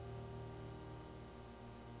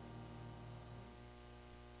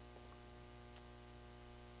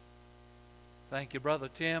Thank you, Brother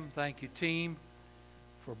Tim. Thank you, team,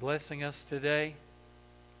 for blessing us today.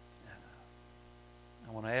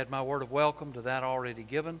 I want to add my word of welcome to that already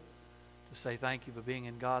given, to say thank you for being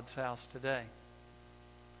in God's house today.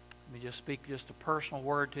 Let me just speak just a personal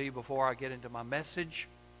word to you before I get into my message.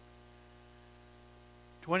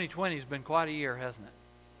 2020 has been quite a year, hasn't it?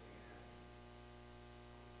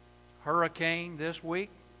 Hurricane this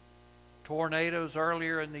week, tornadoes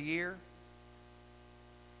earlier in the year,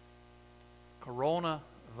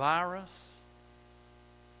 coronavirus.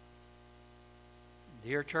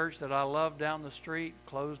 Dear church that I love down the street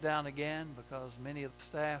closed down again because many of the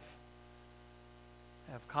staff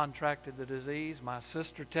have contracted the disease. My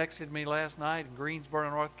sister texted me last night in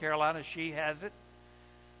Greensboro, North Carolina. She has it.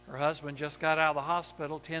 Her husband just got out of the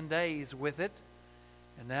hospital, 10 days with it.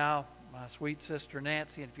 And now my sweet sister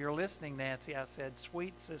Nancy, and if you're listening, Nancy, I said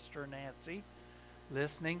sweet sister Nancy,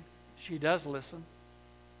 listening. She does listen.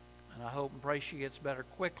 And I hope and pray she gets better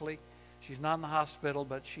quickly. She's not in the hospital,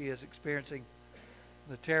 but she is experiencing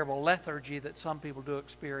the terrible lethargy that some people do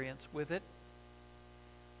experience with it.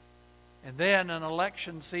 And then an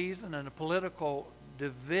election season and a political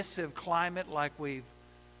divisive climate like we've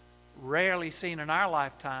rarely seen in our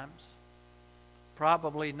lifetimes.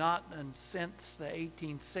 Probably not since the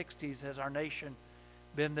 1860s has our nation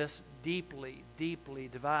been this deeply, deeply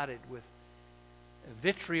divided with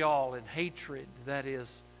vitriol and hatred that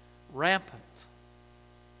is rampant.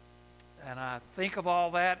 And I think of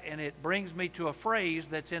all that, and it brings me to a phrase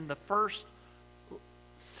that's in the first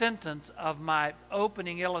sentence of my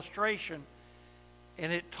opening illustration,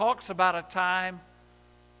 and it talks about a time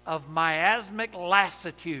of miasmic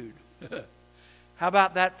lassitude. How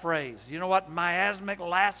about that phrase? You know what miasmic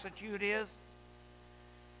lassitude is?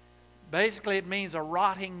 Basically, it means a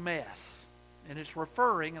rotting mess. And it's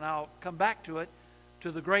referring, and I'll come back to it,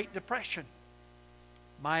 to the Great Depression.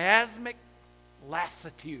 Miasmic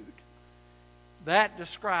lassitude. That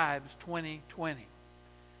describes 2020.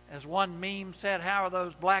 As one meme said, how are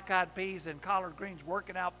those black-eyed peas and collard greens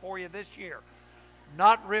working out for you this year?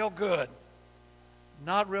 Not real good.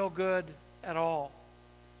 Not real good at all.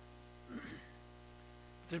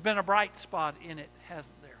 There's been a bright spot in it,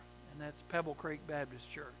 hasn't there? And that's Pebble Creek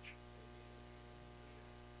Baptist Church.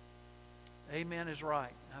 Amen is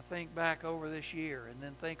right. I think back over this year and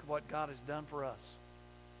then think of what God has done for us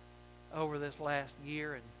over this last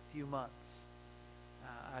year and few months.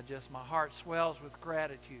 My heart swells with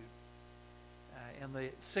gratitude. In the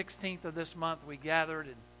 16th of this month, we gathered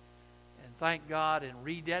and thanked God and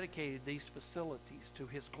rededicated these facilities to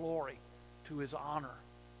His glory, to His honor.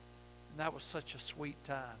 And that was such a sweet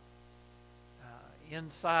time.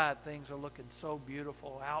 Inside, things are looking so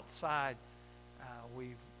beautiful. Outside,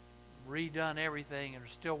 we've redone everything and are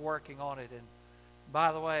still working on it. And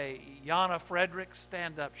by the way, Yana Frederick,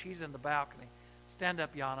 stand up. She's in the balcony. Stand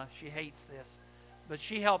up, Yana. She hates this. But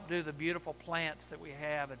she helped do the beautiful plants that we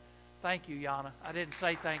have. And thank you, Yana. I didn't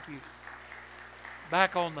say thank you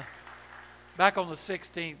back on the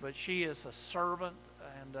 16th, but she is a servant.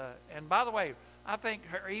 And by the way, I think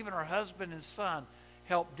even her husband and son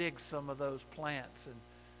helped dig some of those plants, and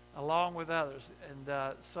along with others.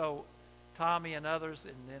 And so Tommy and others,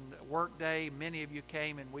 and then work day, many of you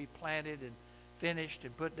came and we planted and finished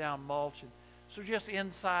and put down mulch. And so just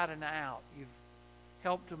inside and out, you've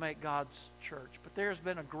helped to make God's church. But there's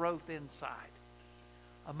been a growth inside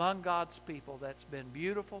among God's people that's been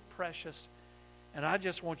beautiful, precious, and I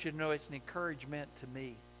just want you to know it's an encouragement to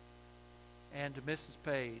me and to Mrs.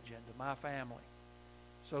 Page and to my family.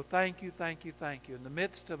 So thank you, thank you, thank you. In the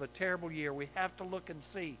midst of a terrible year, we have to look and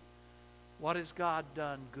see what has God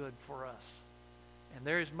done good for us. And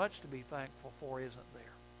there is much to be thankful for, isn't there?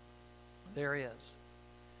 There is.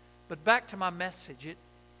 But back to my message.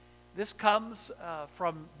 This comes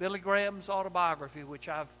from Billy Graham's autobiography, which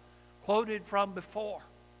I've quoted from before.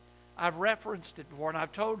 I've referenced it before, and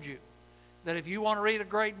I've told you that if you want to read a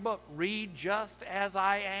great book, read Just As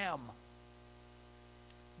I Am.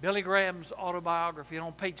 Billy Graham's autobiography, and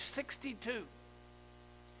on page 62,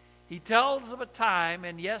 he tells of a time,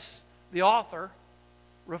 and yes, the author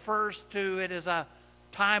refers to it as a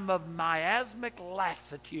time of miasmic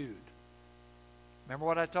lassitude. Remember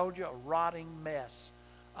what I told you? A rotting mess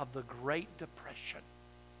of the Great Depression.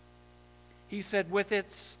 He said, with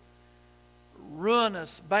its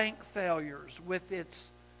ruinous bank failures, with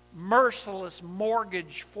its merciless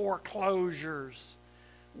mortgage foreclosures,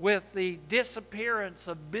 with the disappearance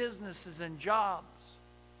of businesses and jobs,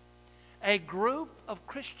 a group of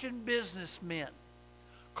Christian businessmen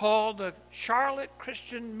called the Charlotte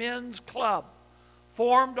Christian Men's Club,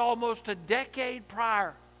 formed almost a decade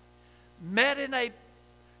prior, met in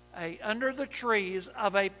under the trees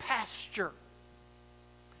of a pasture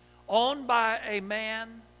owned by a man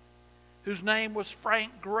whose name was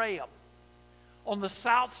Frank Graham, on the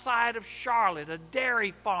south side of Charlotte, a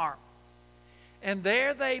dairy farm. And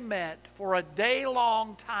there they met for a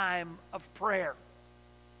day-long time of prayer.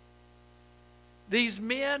 These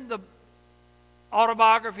men, the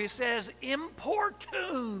autobiography says,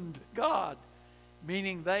 importuned God,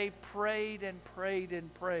 meaning they prayed and prayed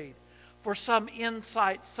and prayed for some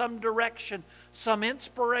insight, some direction, some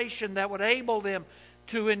inspiration that would enable them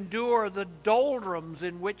to endure the doldrums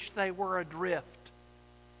in which they were adrift.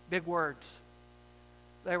 Big words.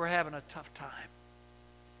 They were having a tough time.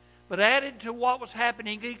 But added to what was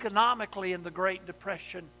happening economically in the Great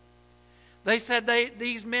Depression, they said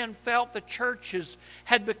these men felt the churches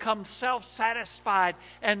had become self-satisfied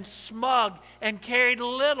and smug and cared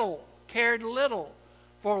little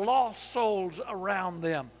for lost souls around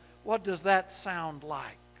them. What does that sound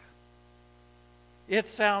like? It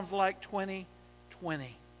sounds like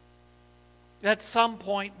 2020. At some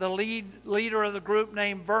point, the leader of the group,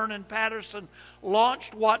 named Vernon Patterson,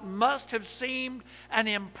 launched what must have seemed an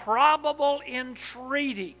improbable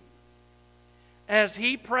entreaty as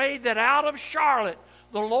he prayed that out of Charlotte,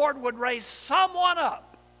 the Lord would raise someone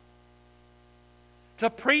up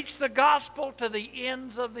to preach the gospel to the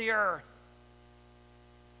ends of the earth.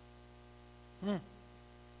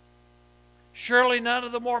 Surely none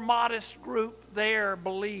of the more modest group there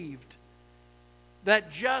believed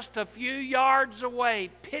that just a few yards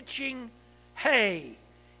away, pitching hay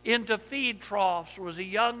into feed troughs, was a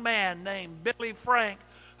young man named Billy Frank,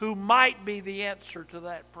 who might be the answer to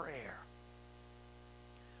that prayer.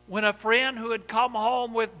 When a friend who had come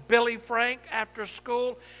home with Billy Frank after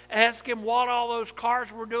school asked him what all those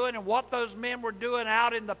cars were doing and what those men were doing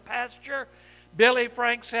out in the pasture, Billy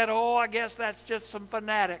Frank said, "Oh, I guess that's just some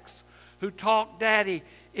fanatics who talked Daddy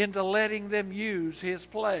into letting them use his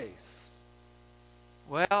place."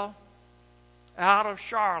 Well, out of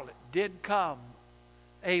Charlotte did come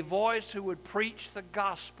a voice who would preach the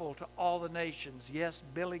gospel to all the nations. Yes,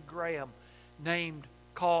 Billy Graham,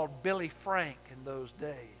 called Billy Frank in those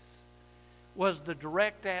days, was the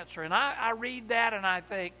direct answer. And I read that and I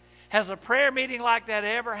think, has a prayer meeting like that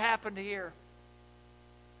ever happened here?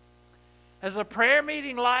 Has a prayer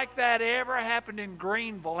meeting like that ever happened in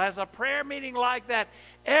Greenville? Has a prayer meeting like that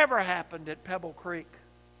ever happened at Pebble Creek?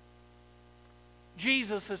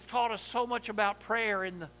 Jesus has taught us so much about prayer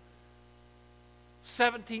in the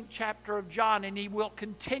 17th chapter of John, and He will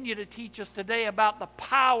continue to teach us today about the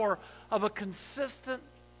power of a consistent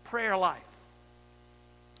prayer life.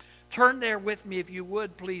 Turn there with me if you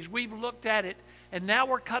would, please. We've looked at it, and now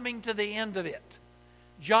we're coming to the end of it.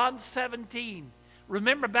 John 17.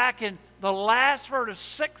 Remember back in the last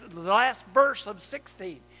verse of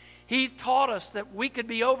 16, He taught us that we could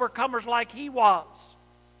be overcomers like He was.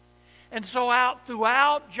 And so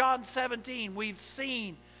throughout John 17, we've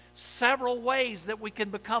seen several ways that we can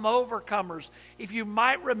become overcomers. If you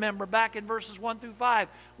might remember back in verses 1 through 5,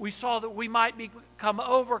 we saw that we might become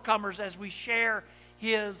overcomers as we share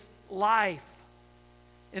His life.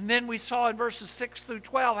 And then we saw in verses 6 through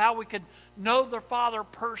 12 how we could know the Father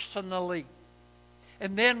personally.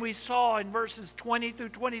 And then we saw in verses 20 through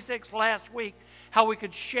 26 last week how we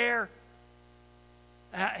could share.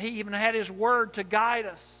 He even had His Word to guide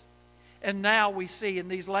us. And now we see in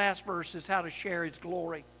these last verses how to share His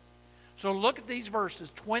glory. So look at these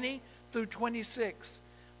verses, 20 through 26.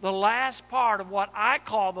 The last part of what I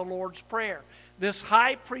call the Lord's Prayer. This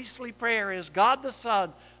high priestly prayer is God the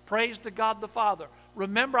Son prays to God the Father.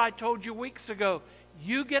 Remember, I told you weeks ago,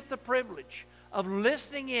 you get the privilege of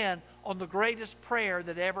listening in on the greatest prayer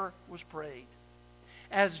that ever was prayed.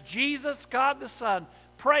 As Jesus, God the Son,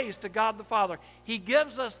 prays to God the Father, He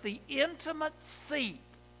gives us the intimate seat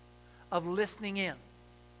of listening in.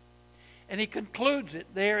 And He concludes it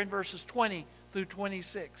there in verses 20 through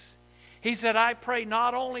 26. He said, "I pray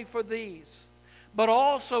not only for these, but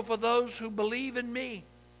also for those who believe in me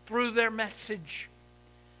through their message."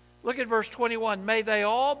 Look at verse 21. "May they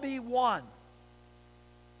all be one,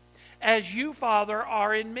 as you, Father,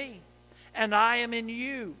 are in me, and I am in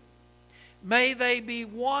you. May they be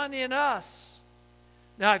one in us."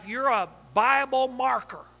 Now, if you're a Bible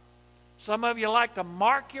marker, some of you like to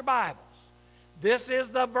mark your Bibles, this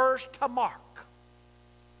is the verse to mark.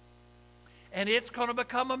 And it's going to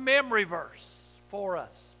become a memory verse for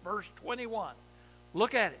us. Verse 21.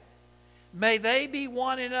 Look at it. "May they be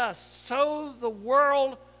one in us, so the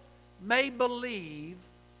world may believe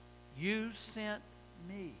you sent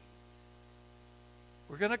me."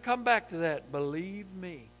 We're going to come back to that. Believe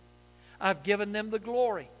me. "I've given them the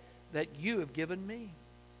glory that you have given me.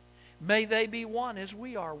 May they be one as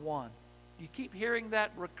we are one." You keep hearing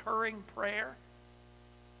that recurring prayer?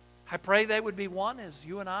 I pray they would be one as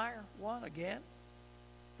you and I are one again.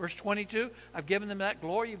 Verse 22, I've given them that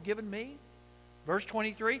glory you've given me. Verse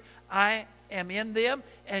 23, I am in them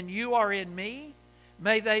and you are in me.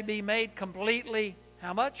 May they be made completely,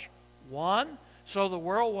 how much? One. So the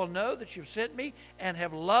world will know that you've sent me and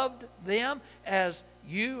have loved them as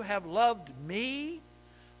you have loved me.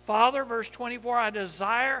 Father, verse 24, I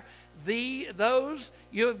desire those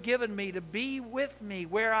you have given me to be with me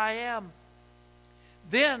where I am.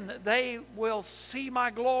 Then they will see my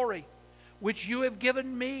glory, which you have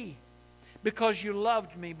given me, because you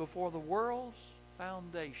loved me before the world's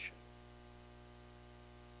foundation.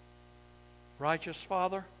 Righteous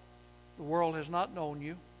Father, the world has not known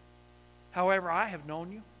you. However, I have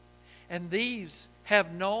known you, and these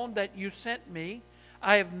have known that you sent me.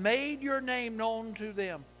 I have made your name known to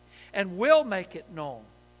them, and will make it known,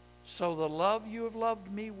 so the love you have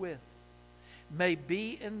loved me with may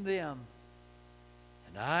be in them,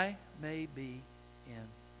 and I may be in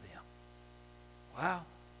them. Wow.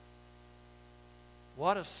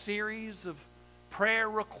 What a series of prayer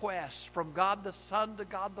requests from God the Son to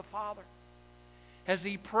God the Father, as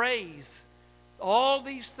He prays all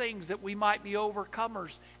these things that we might be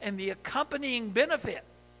overcomers. And the accompanying benefit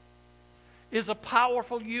is a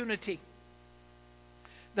powerful unity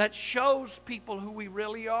that shows people who we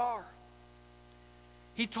really are.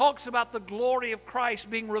 He talks about the glory of Christ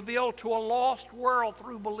being revealed to a lost world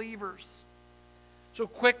through believers. So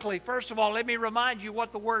quickly, first of all, let me remind you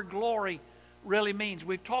what the word glory really means.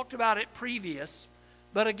 We've talked about it previous,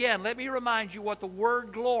 but again, let me remind you what the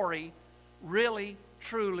word glory really,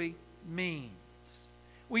 truly means.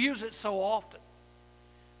 We use it so often.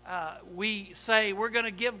 We say we're going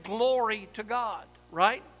to give glory to God,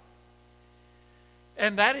 right?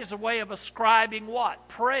 And that is a way of ascribing what?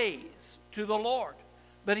 Praise to the Lord.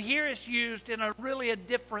 But here it's used in a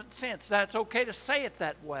different sense. That's okay to say it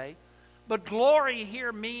that way. But glory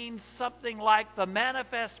here means something like the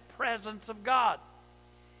manifest presence of God.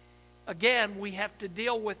 Again, we have to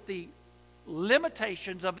deal with the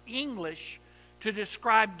limitations of English to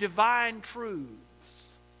describe divine truths.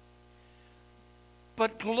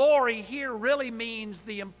 But glory here really means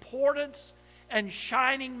the importance and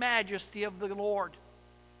shining majesty of the Lord.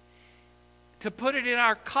 To put it in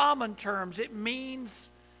our common terms, it means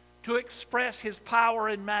to express His power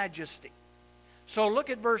and majesty. So look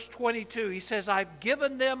at verse 22. He says, I've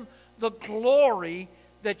given them the glory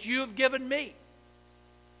that you have given me.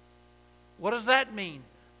 What does that mean?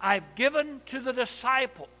 I've given to the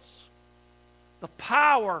disciples the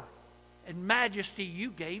power and majesty you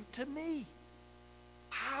gave to me.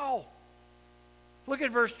 How? Look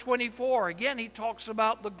at verse 24. Again, he talks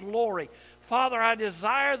about the glory. Father, I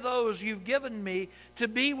desire those you've given me to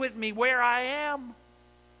be with me where I am.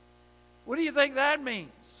 What do you think that means?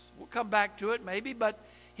 We'll come back to it maybe, but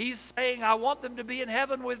he's saying, I want them to be in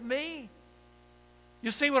heaven with me.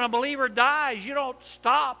 You see, when a believer dies, you don't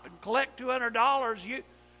stop and collect $200.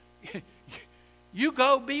 You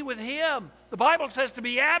go be with him. The Bible says to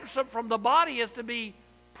be absent from the body is to be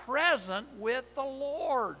present with the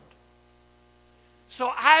Lord. So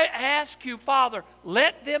I ask you, Father,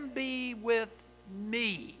 let them be with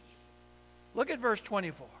me. Look at verse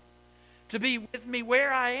 24. To be with me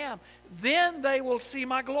where I am. Then they will see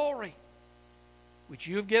my glory, which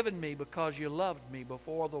you have given me because you loved me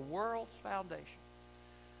before the world's foundation.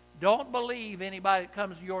 Don't believe anybody that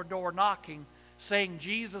comes to your door knocking saying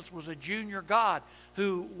Jesus was a junior God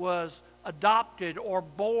who was adopted or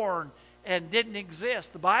born and didn't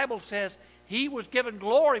exist. The Bible says He was given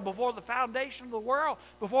glory before the foundation of the world.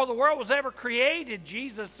 Before the world was ever created,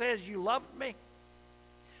 Jesus says, you loved me.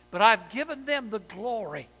 But I've given them the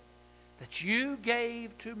glory that you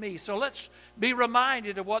gave to me. So let's be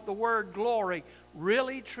reminded of what the word glory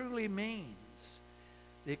really truly means.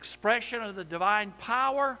 The expression of the divine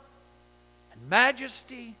power and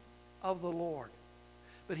majesty of the Lord.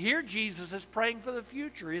 But here Jesus is praying for the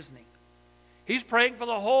future, isn't he? He's praying for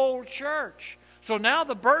the whole church. So now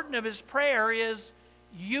the burden of his prayer is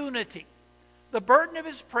unity. The burden of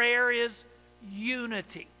his prayer is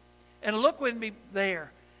unity. And look with me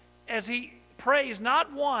there as he prays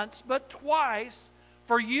not once but twice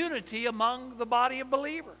for unity among the body of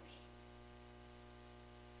believers.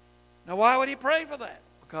 Now why would he pray for that?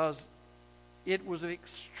 Because it was of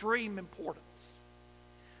extreme importance.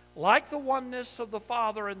 Like the oneness of the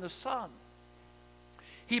Father and the Son,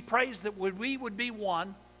 he prays that we would be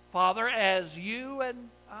one, Father, as you and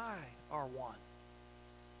I are one.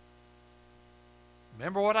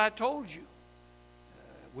 Remember what I told you.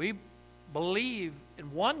 We believe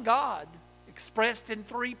in one God, expressed in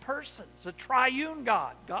three persons, a triune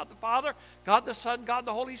God, God the Father, God the Son, God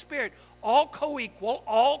the Holy Spirit, all co-equal,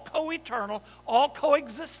 all co-eternal, all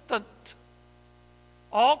coexistent.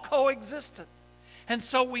 All coexistent. And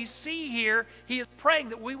so we see here, he is praying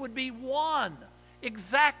that we would be one,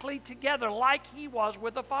 exactly together, like he was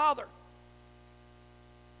with the Father.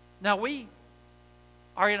 Now we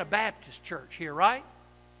are in a Baptist church here, right?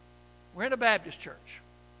 We're in a Baptist church.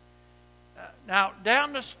 Now,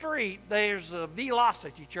 down the street, there's a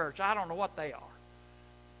Velocity Church. I don't know what they are.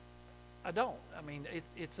 I don't. I mean,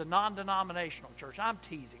 it's a non-denominational church. I'm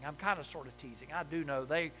teasing. I'm kind of sort of teasing. I do know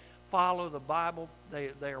they follow the Bible. They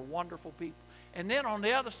are wonderful people. And then on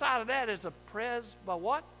the other side of that is a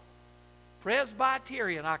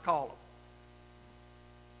Presbyterian, I call them.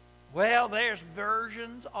 Well, there's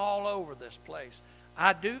versions all over this place.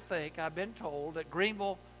 I do think, I've been told, that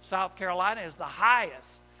Greenville, South Carolina is the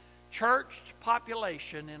highest church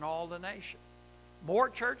population in all the nation. More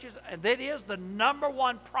churches, and that is the number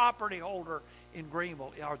one property holder in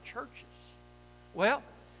Greenville, are churches. Well,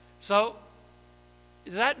 so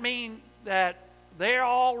does that mean that they're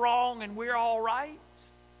all wrong and we're all right?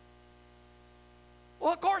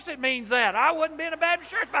 Well, of course it means that. I wouldn't be in a Baptist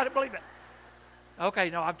church if I didn't believe that. Okay,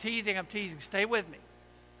 no, I'm teasing. Stay with me.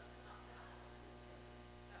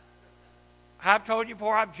 I've told you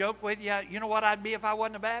before, I've joked with you. You know what I'd be if I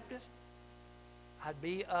wasn't a Baptist? I'd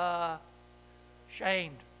be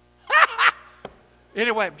ashamed.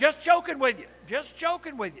 Anyway, just joking with you. Just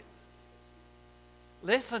joking with you.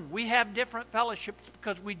 Listen, we have different fellowships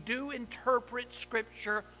because we do interpret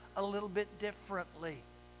Scripture a little bit differently.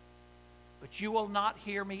 But you will not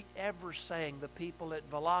hear me ever saying the people at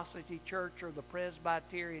Velocity Church or the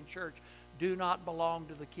Presbyterian Church do not belong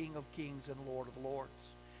to the King of Kings and Lord of Lords.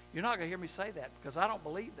 You're not going to hear me say that because I don't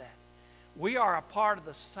believe that. We are a part of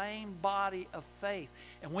the same body of faith.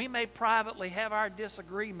 And we may privately have our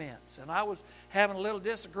disagreements. And I was having a little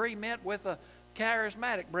disagreement with a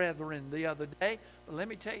charismatic brethren the other day. But let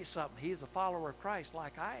me tell you something. He is a follower of Christ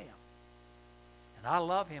like I am. And I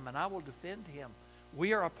love him and I will defend him.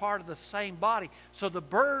 We are a part of the same body. So the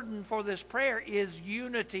burden for this prayer is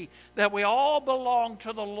unity, that we all belong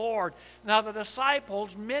to the Lord. Now the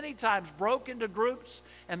disciples many times broke into groups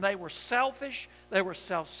and they were selfish, they were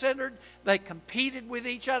self-centered, they competed with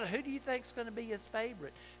each other. Who do you think is going to be his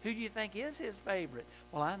favorite? Who do you think is his favorite?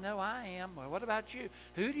 Well, I know I am. Well, what about you?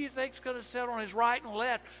 Who do you think is going to sit on his right and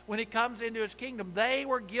left when he comes into his kingdom? They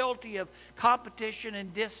were guilty of competition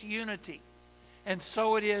and disunity. And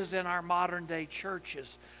so it is in our modern day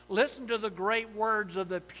churches. Listen to the great words of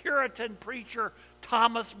the Puritan preacher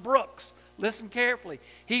Thomas Brooks. Listen carefully.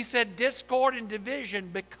 He said, "Discord and division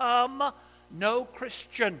become no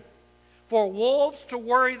Christian. For wolves to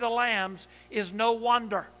worry the lambs is no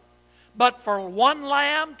wonder. But for one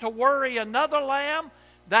lamb to worry another lamb,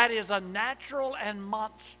 that is unnatural and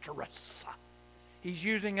monstrous." He's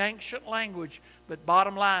using ancient language, but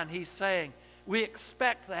bottom line, he's saying, we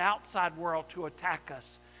expect the outside world to attack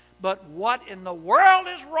us. But what in the world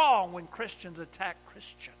is wrong when Christians attack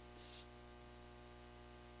Christians?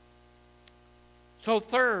 So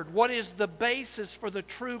third, what is the basis for the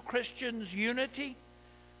true Christian's unity?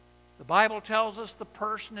 The Bible tells us the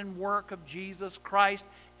person and work of Jesus Christ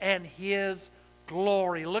and his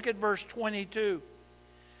glory. Look at verse 22.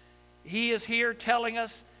 He is here telling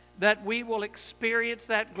us that we will experience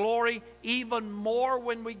that glory even more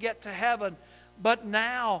when we get to heaven. But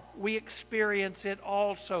now we experience it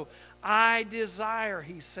also. I desire,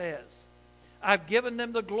 he says. I've given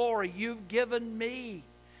them the glory you've given me.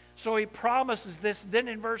 So he promises this. Then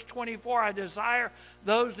in verse 24, I desire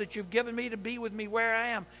those that you've given me to be with me where I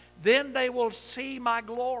am. Then they will see my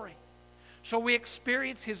glory. So we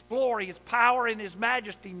experience his glory, his power, and his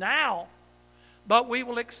majesty now. But we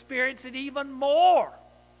will experience it even more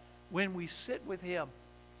when we sit with him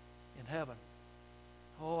in heaven.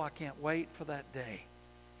 Oh, I can't wait for that day.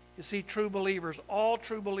 You see, true believers, all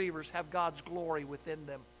true believers have God's glory within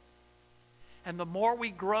them. And the more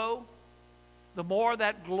we grow, the more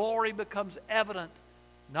that glory becomes evident,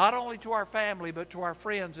 not only to our family, but to our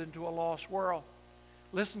friends and to a lost world.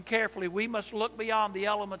 Listen carefully. We must look beyond the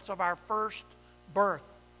elements of our first birth.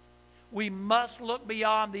 We must look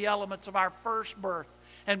beyond the elements of our first birth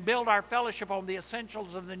and build our fellowship on the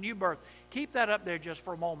essentials of the new birth. Keep that up there just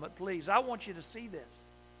for a moment, please. I want you to see this.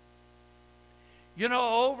 You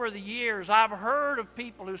know, over the years, I've heard of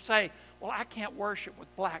people who say, well, I can't worship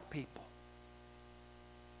with black people.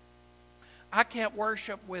 I can't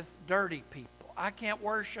worship with dirty people. I can't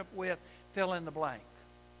worship with fill in the blank.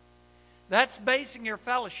 That's basing your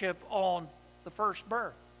fellowship on the first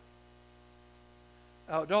birth.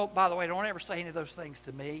 Oh, by the way, don't ever say any of those things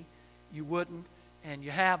to me. you wouldn't, and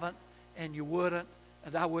you haven't, and you wouldn't,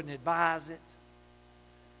 and I wouldn't advise it.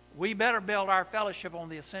 We better build our fellowship on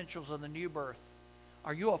the essentials of the new birth.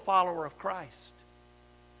 Are you a follower of Christ?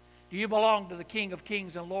 Do you belong to the King of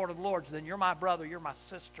Kings and Lord of Lords? Then you're my brother, you're my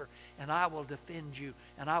sister, and I will defend you,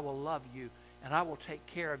 and I will love you, and I will take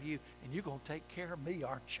care of you, and you're going to take care of me,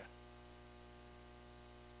 aren't you?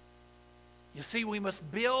 You see, we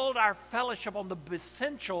must build our fellowship on the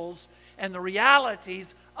essentials and the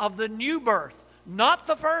realities of the new birth, not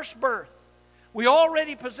the first birth. We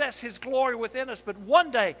already possess His glory within us, but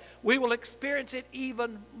one day we will experience it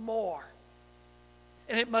even more.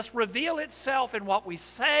 And it must reveal itself in what we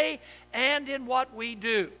say and in what we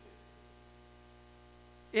do.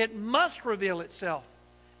 It must reveal itself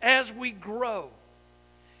as we grow.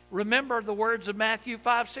 Remember the words of Matthew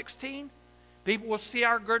 5:16? People will see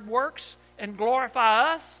our good works and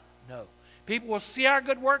glorify us? No. People will see our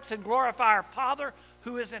good works and glorify our Father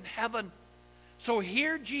who is in heaven. So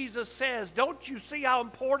here Jesus says, don't you see how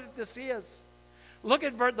important this is? Look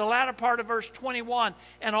at the latter part of verse 21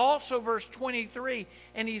 and also verse 23.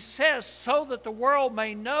 And He says, so that the world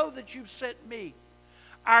may know that you've sent me.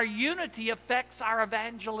 Our unity affects our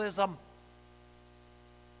evangelism.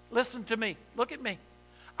 Listen to me. Look at me.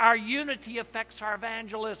 Our unity affects our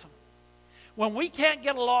evangelism. When we can't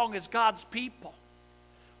get along as God's people,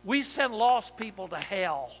 we send lost people to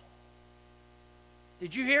hell.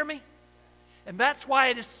 Did you hear me? And that's why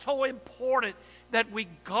it is so important that we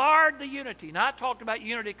guard the unity. Now, I talked about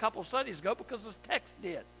unity a couple of Sundays ago because this text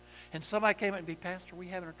did. And somebody came in and said, Pastor, we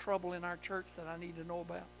having a trouble in our church that I need to know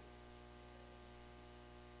about?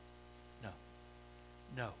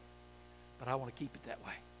 No. But I want to keep it that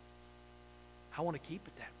way. I want to keep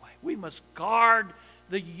it that way. We must guard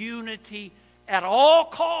the unity at all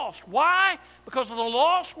costs. Why? Because the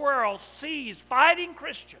lost world sees fighting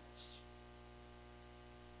Christians,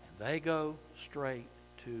 and they go straight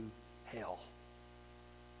to hell.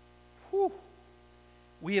 Whew.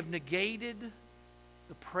 We have negated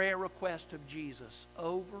the prayer request of Jesus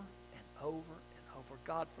over and over and over.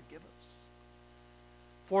 God, forgive us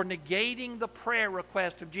for negating the prayer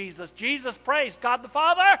request of Jesus. Jesus prays, God the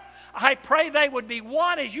Father, I pray they would be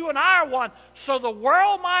one as you and I are one, so the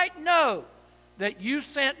world might know that you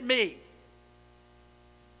sent me.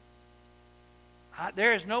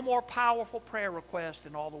 There is no more powerful prayer request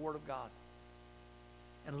in all the Word of God.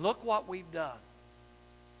 And look what we've done.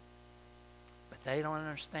 But they don't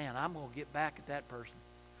understand. I'm going to get back at that person.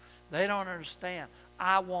 They don't understand.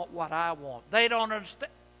 I want what I want. They don't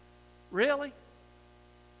understand. Really?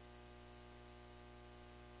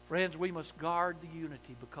 Friends, we must guard the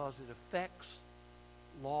unity because it affects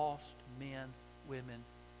lost men, women,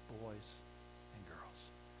 boys, and girls.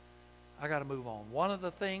 I got to move on. One of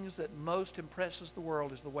the things that most impresses the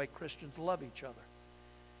world is the way Christians love each other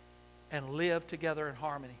and live together in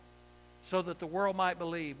harmony so that the world might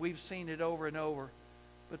believe. We've seen it over and over.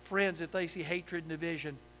 But friends, if they see hatred and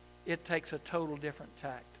division, it takes a total different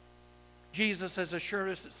tact. Jesus has assured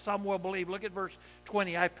us that some will believe. Look at verse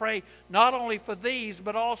 20. I pray not only for these,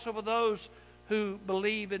 but also for those who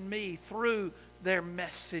believe in me through their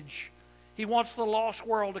message. He wants the lost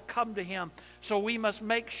world to come to Him. So we must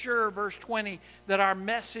make sure, verse 20, that our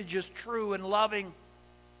message is true and loving.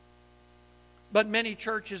 But many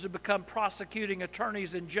churches have become prosecuting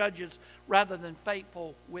attorneys and judges rather than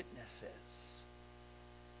faithful witnesses.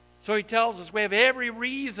 So he tells us we have every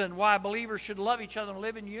reason why believers should love each other and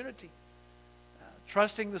live in unity.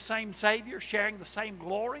 Trusting the same Savior, sharing the same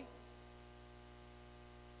glory,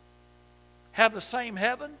 have the same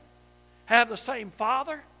heaven, have the same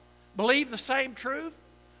Father, believe the same truth,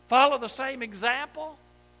 follow the same example.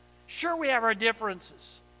 Sure, we have our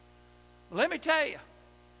differences. Let me tell you,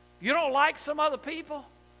 you don't like some other people,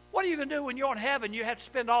 what are you going to do when you're in heaven? You have to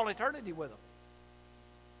spend all eternity with them.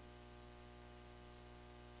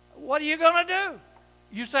 What are you going to do?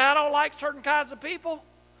 You say, I don't like certain kinds of people?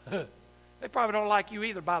 They probably don't like you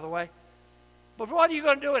either, by the way. But what are you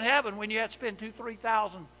going to do in heaven when you have to spend 2,000 to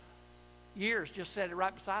 3,000 years just sitting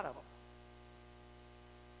right beside of them?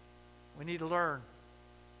 We need to learn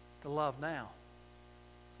to love now.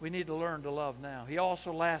 We need to learn to love now. He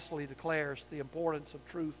also lastly declares the importance of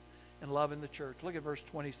truth and love in the church. Look at verse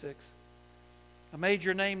 26. I made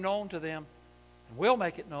your name known to them and will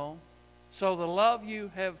make it known, so the love you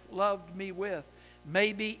have loved me with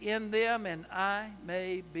may be in them and I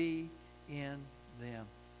may be in them.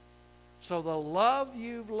 So the love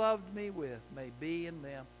you've loved me with may be in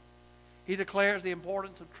them. He declares the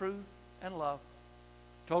importance of truth and love.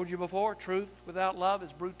 Told you before, truth without love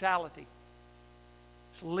is brutality.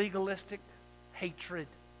 It's legalistic hatred.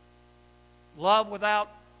 Love without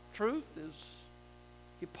truth is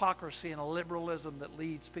hypocrisy and a liberalism that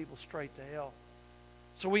leads people straight to hell.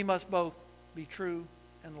 So we must both be true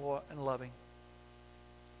and loving.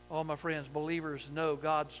 Oh, my friends, believers know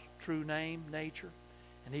God's true name, nature,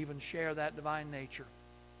 and even share that divine nature.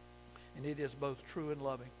 And it is both true and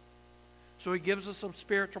loving. So he gives us some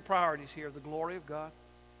spiritual priorities here: the glory of God,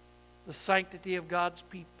 the sanctity of God's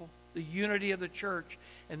people, the unity of the church,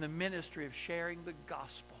 and the ministry of sharing the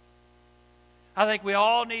gospel. I think we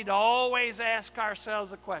all need to always ask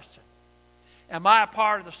ourselves a question: am I a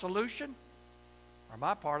part of the solution, or am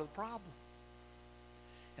I a part of the problem?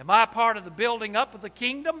 Am I a part of the building up of the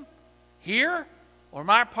kingdom here, or am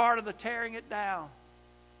I a part of the tearing it down?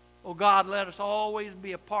 Oh God, let us always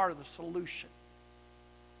be a part of the solution.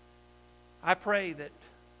 I pray that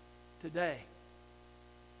today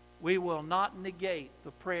we will not negate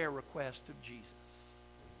the prayer request of Jesus.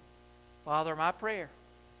 Father, my prayer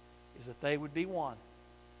is that they would be one,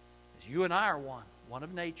 as you and I are one. One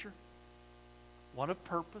of nature, one of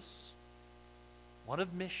purpose, one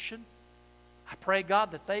of mission. I pray,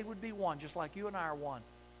 God, that they would be one, just like you and I are one,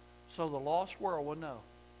 so the lost world will know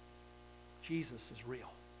Jesus is real.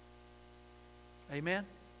 Amen?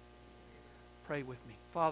 Pray with me. Father,